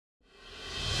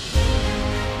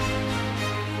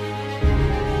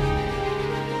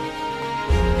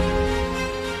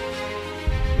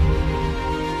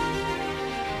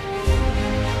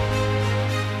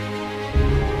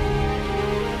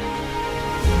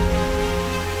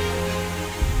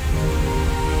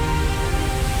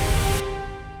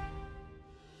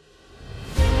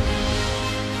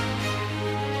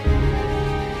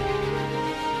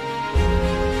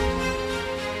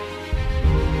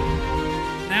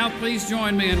please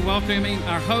join me in welcoming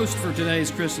our host for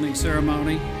today's christening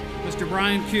ceremony, Mr.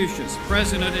 Brian Cusius,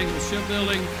 President, Ingalls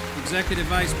Shipbuilding, Executive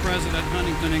Vice President,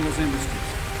 Huntington Ingalls Industries.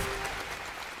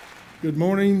 Good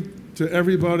morning to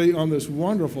everybody on this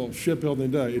wonderful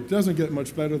shipbuilding day. It doesn't get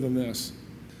much better than this.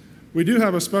 We do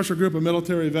have a special group of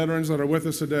military veterans that are with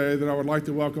us today that I would like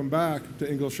to welcome back to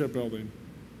Ingalls Shipbuilding.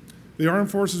 The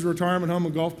Armed Forces Retirement Home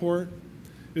in Gulfport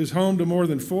is home to more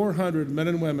than 400 men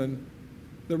and women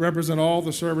that represent all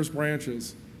the service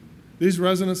branches. These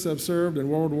residents have served in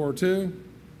World War II,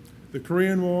 the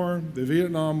Korean War, the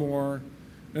Vietnam War,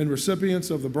 and recipients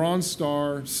of the Bronze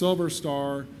Star, Silver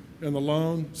Star, and the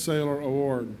Lone Sailor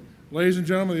Award. Ladies and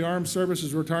gentlemen, the Armed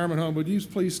Services Retirement Home, would you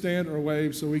please stand or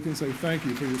wave so we can say thank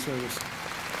you for your service?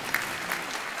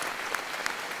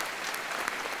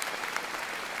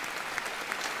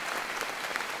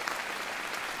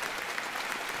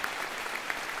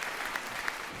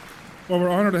 Well, we're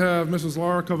honored to have Mrs.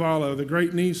 Laura Cavallo, the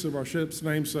great niece of our ship's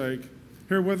namesake,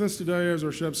 here with us today as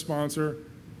our ship's sponsor.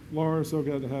 Laura, so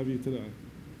glad to have you today.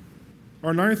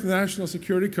 Our 9th National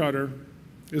Security Cutter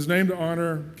is named to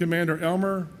honor Commander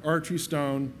Elmer Archie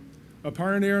Stone, a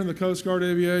pioneer in the Coast Guard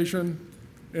aviation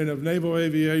and of naval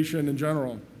aviation in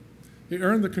general. He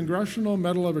earned the Congressional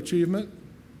Medal of Achievement,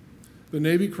 the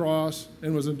Navy Cross,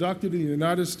 and was inducted in the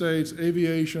United States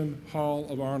Aviation Hall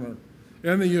of Honor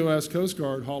and the U.S. Coast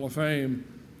Guard Hall of Fame,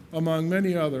 among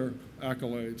many other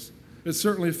accolades. It's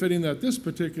certainly fitting that this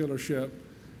particular ship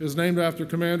is named after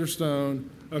Commander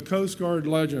Stone, a Coast Guard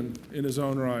legend in his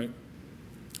own right.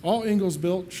 All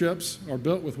Ingalls-built ships are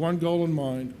built with one goal in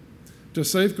mind: to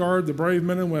safeguard the brave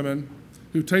men and women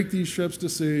who take these ships to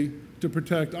sea to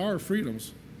protect our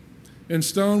freedoms. In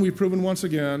Stone, we've proven once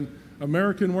again,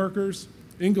 American workers,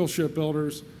 Ingalls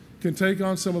shipbuilders, can take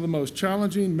on some of the most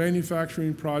challenging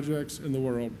manufacturing projects in the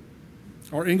world.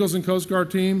 Our Ingalls and Coast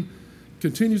Guard team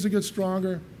continues to get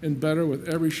stronger and better with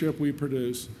every ship we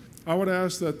produce. I would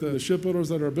ask that the shipbuilders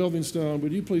that are building Stone,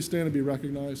 would you please stand and be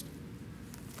recognized?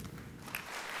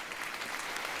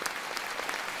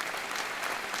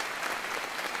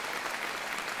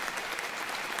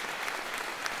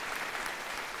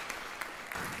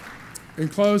 In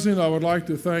closing, I would like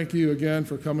to thank you again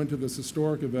for coming to this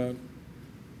historic event.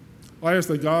 I ask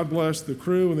that God bless the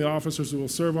crew and the officers who will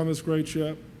serve on this great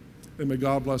ship, and may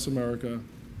God bless America.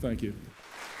 Thank you.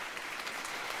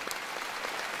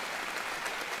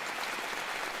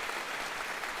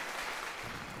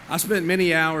 I spent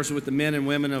many hours with the men and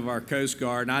women of our Coast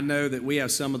Guard, and I know that we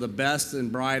have some of the best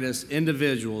and brightest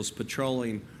individuals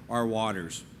patrolling our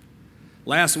waters.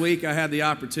 Last week, I had the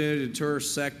opportunity to tour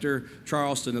Sector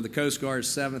Charleston of the Coast Guard's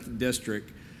 7th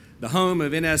District, the home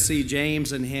of NSC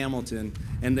James and Hamilton,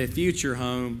 and the future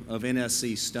home of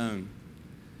NSC Stone.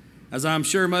 As I'm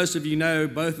sure most of you know,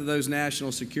 both of those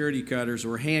national security cutters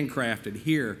were handcrafted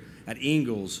here at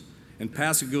Ingalls and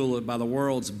Pascagoula by the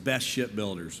world's best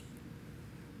shipbuilders.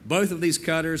 Both of these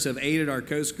cutters have aided our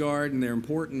Coast Guard in their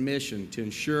important mission to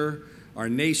ensure our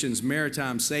nation's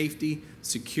maritime safety,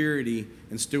 security,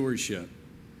 and stewardship.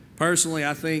 Personally,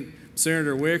 I think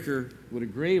Senator Wicker would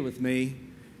agree with me.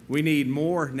 We need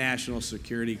more national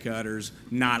security cutters,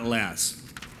 not less.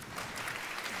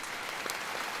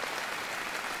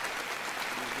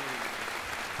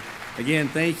 Again,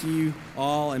 thank you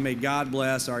all, and may God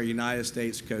bless our United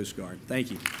States Coast Guard.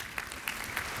 Thank you.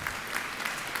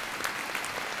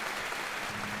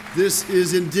 This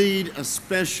is indeed a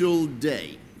special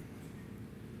day.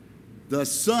 The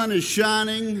sun is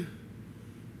shining.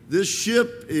 This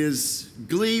ship is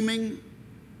gleaming.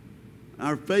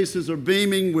 Our faces are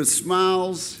beaming with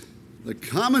smiles. The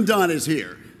Commandant is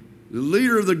here, the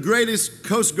leader of the greatest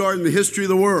Coast Guard in the history of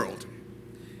the world.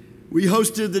 We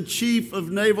hosted the Chief of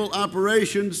Naval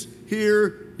Operations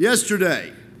here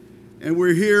yesterday, and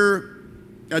we're here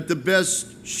at the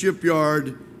best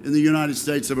shipyard in the United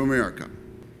States of America.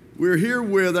 We're here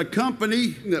with a company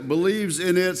that believes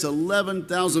in its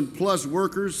 11,000 plus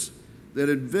workers, that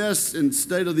invests in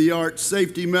state-of-the-art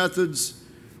safety methods,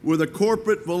 with a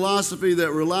corporate philosophy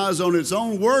that relies on its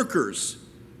own workers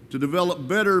to develop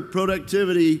better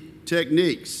productivity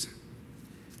techniques.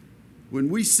 When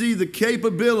we see the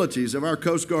capabilities of our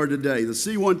Coast Guard today, the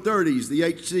C-130s, the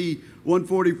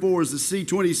HC-144s, the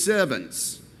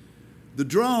C-27s, the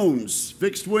drones,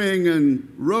 fixed wing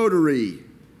and rotary,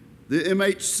 the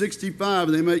MH-65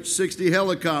 and the MH-60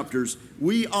 helicopters,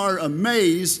 we are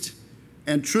amazed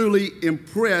and truly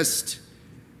impressed,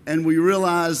 and we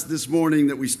realize this morning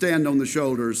that we stand on the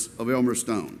shoulders of Elmer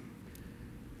Stone.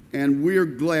 And we're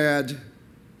glad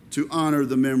to honor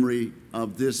the memory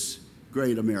of this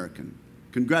great American.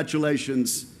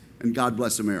 Congratulations, and God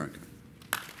bless America.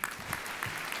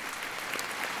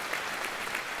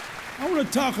 I want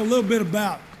to talk a little bit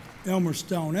about Elmer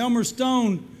Stone. Elmer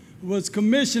Stone was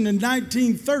commissioned in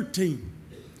 1913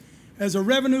 as a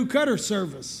revenue cutter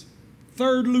service,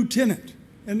 third lieutenant.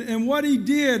 And what he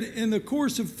did in the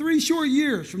course of 3 short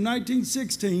years, from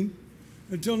 1916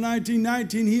 until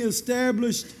 1919, he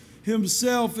established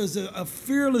himself as a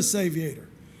fearless aviator.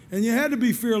 And you had to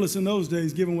be fearless in those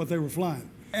days, given what they were flying.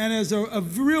 And as a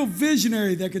real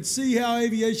visionary that could see how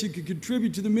aviation could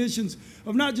contribute to the missions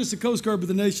of not just the Coast Guard, but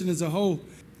the nation as a whole.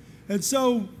 And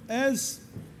so, as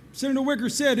Senator Wicker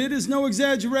said, it is no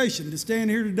exaggeration to stand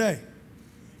here today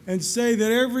and say that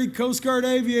every Coast Guard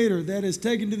aviator that has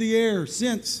taken to the air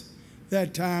since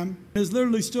that time has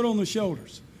literally stood on the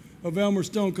shoulders of Elmer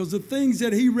Stone, because the things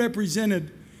that he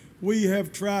represented, we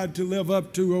have tried to live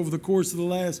up to over the course of the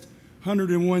last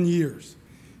 101 years.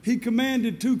 He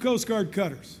commanded 2 Coast Guard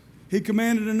cutters. He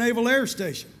commanded a naval air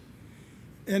station,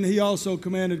 and he also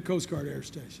commanded Coast Guard air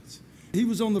stations. He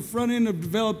was on the front end of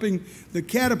developing the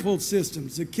catapult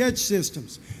systems, the catch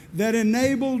systems that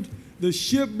enabled the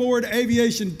shipboard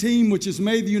aviation team, which has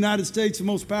made the United States the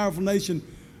most powerful nation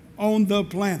on the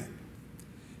planet.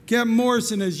 Captain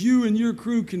Morrison, as you and your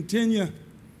crew continue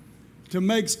to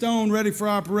make Stone ready for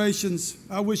operations,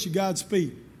 I wish you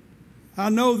Godspeed. I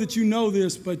know that you know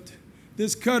this, but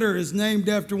this cutter is named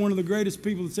after one of the greatest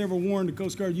people that's ever worn the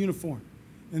Coast Guard uniform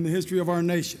in the history of our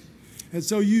nation. And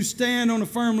so you stand on a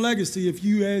firm legacy if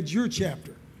you add your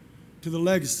chapter to the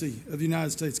legacy of the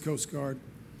United States Coast Guard.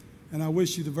 And I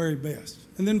wish you the very best.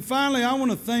 And then finally, I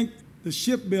want to thank the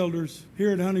shipbuilders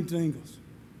here at Huntington Ingalls.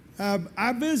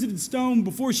 I visited Stone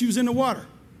before she was in the water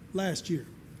last year.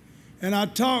 And I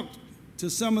talked to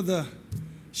some of the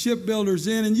shipbuilders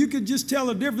and you could just tell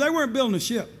the difference. They weren't building a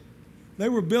ship. They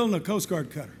were building a Coast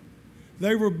Guard cutter.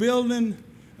 They were building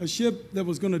a ship that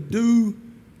was going to do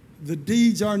the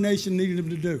deeds our nation needed them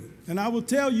to do. And I will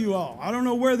tell you all, I don't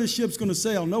know where this ship's going to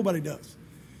sail. Nobody does.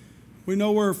 We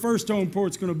know where her first home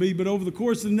port's going to be, but over the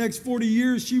course of the next 40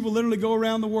 years, she will literally go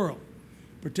around the world,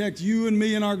 protect you and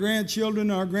me and our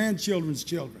grandchildren and our grandchildren's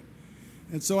children.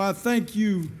 And so I thank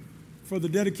you for the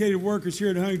dedicated workers here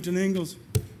at Huntington Ingalls.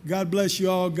 God bless you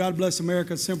all. God bless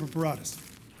America. Semper Paratus.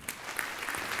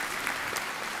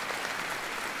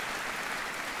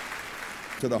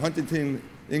 To the Huntington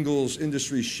Ingalls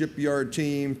Industries Shipyard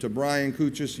team, to Brian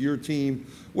Kuchis, your team,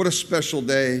 what a special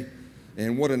day.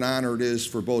 And what an honor it is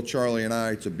for both Charlie and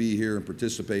I to be here and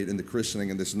participate in the christening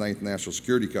of this 9th National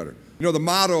Security Cutter. You know, the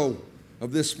motto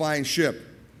of this fine ship,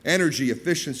 energy,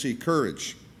 efficiency,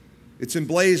 courage, it's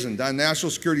emblazoned on National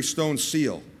Security Stone's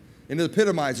seal, and it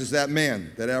epitomizes that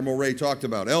man that Admiral Ray talked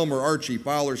about, Elmer Archie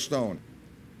Fowler Stone.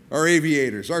 Our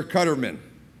aviators, our cuttermen,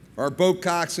 our boat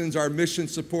coxswains, our mission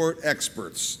support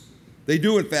experts. They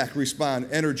do, in fact, respond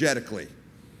energetically.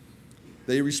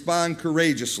 They respond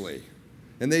courageously.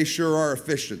 And they sure are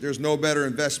efficient. There's no better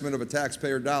investment of a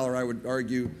taxpayer dollar, I would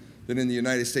argue, than in the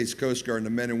United States Coast Guard and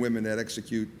the men and women that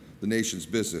execute the nation's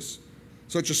business.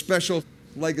 Such a special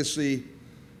legacy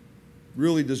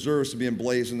really deserves to be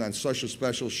emblazoned on such a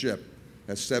special ship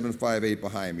as 758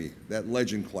 behind me, that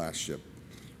Legend-class ship.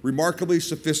 Remarkably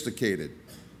sophisticated,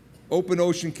 open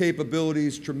ocean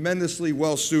capabilities, tremendously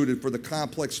well-suited for the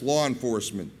complex law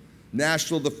enforcement,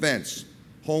 national defense,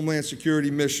 homeland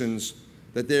security missions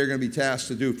that they are going to be tasked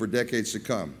to do for decades to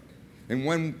come. And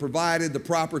when provided the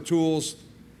proper tools,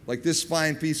 like this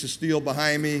fine piece of steel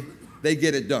behind me, they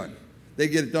get it done. They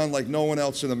get it done like no one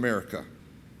else in America.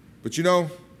 But you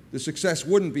know, the success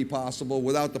wouldn't be possible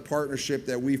without the partnership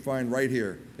that we find right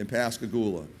here in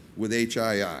Pascagoula with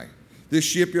HII. This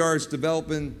shipyard is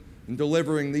developing and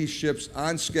delivering these ships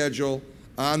on schedule,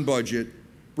 on budget,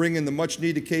 bringing the much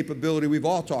needed capability we've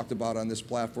all talked about on this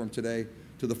platform today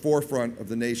to the forefront of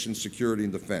the nation's security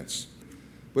and defense.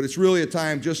 But it's really a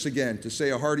time just again to say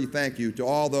a hearty thank you to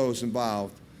all those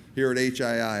involved here at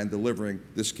HII in delivering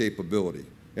this capability.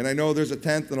 And I know there's a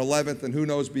 10th and 11th and who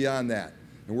knows beyond that.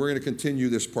 And we're going to continue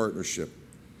this partnership.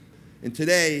 And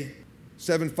today,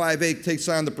 758 takes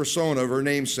on the persona of her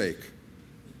namesake,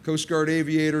 Coast Guard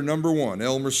Aviator #1,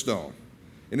 Elmer Stone.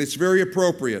 And it's very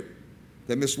appropriate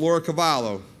that Miss Laura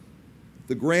Cavallo,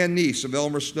 the grandniece of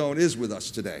Elmer Stone, is with us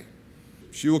today.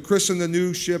 She will christen the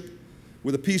new ship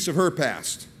with a piece of her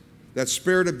past, that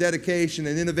spirit of dedication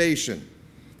and innovation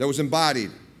that was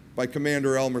embodied by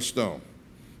Commander Elmer Stone.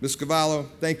 Ms. Cavallo,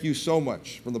 thank you so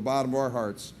much from the bottom of our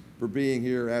hearts for being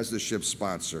here as the ship's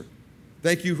sponsor.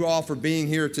 Thank you all for being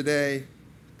here today.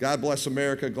 God bless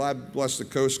America, God bless the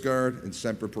Coast Guard, and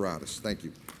Semper Paratus. Thank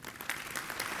you.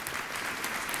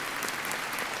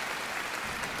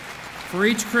 For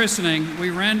each christening, we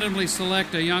randomly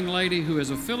select a young lady who is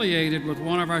affiliated with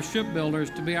one of our shipbuilders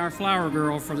to be our flower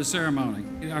girl for the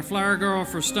ceremony. Our flower girl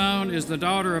for Stone is the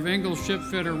daughter of Ingalls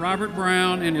shipfitter Robert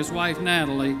Brown and his wife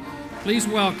Natalie. Please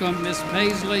welcome Miss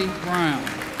Paisley Brown.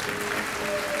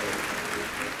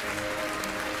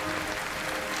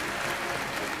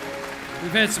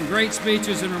 We've had some great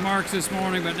speeches and remarks this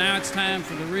morning, but now it's time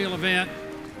for the real event,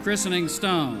 Christening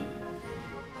Stone.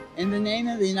 In the name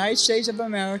of the United States of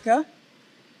America,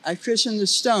 I christen the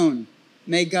Stone.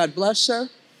 May God bless her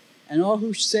and all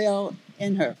who sail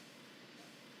in her.